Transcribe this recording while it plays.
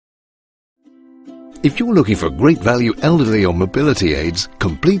If you're looking for great value elderly or mobility aids,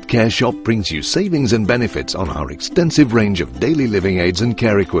 Complete Care Shop brings you savings and benefits on our extensive range of daily living aids and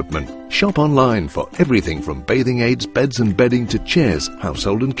care equipment. Shop online for everything from bathing aids, beds and bedding to chairs,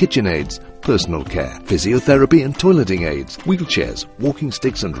 household and kitchen aids, personal care, physiotherapy and toileting aids, wheelchairs, walking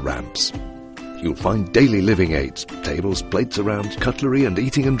sticks and ramps. You'll find daily living aids, tables, plates around, cutlery and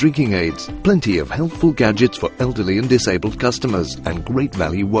eating and drinking aids, plenty of healthful gadgets for elderly and disabled customers, and great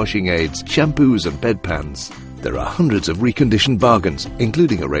value washing aids, shampoos and bedpans. There are hundreds of reconditioned bargains,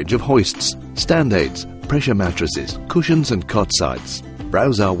 including a range of hoists, stand aids, pressure mattresses, cushions and cot sides.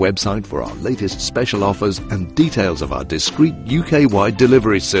 Browse our website for our latest special offers and details of our discreet UK-wide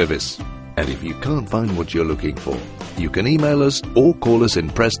delivery service. And if you can't find what you're looking for, you can email us or call us in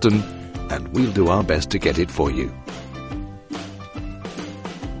Preston, and we'll do our best to get it for you.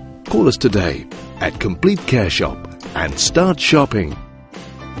 Call us today at Complete Care Shop and start shopping.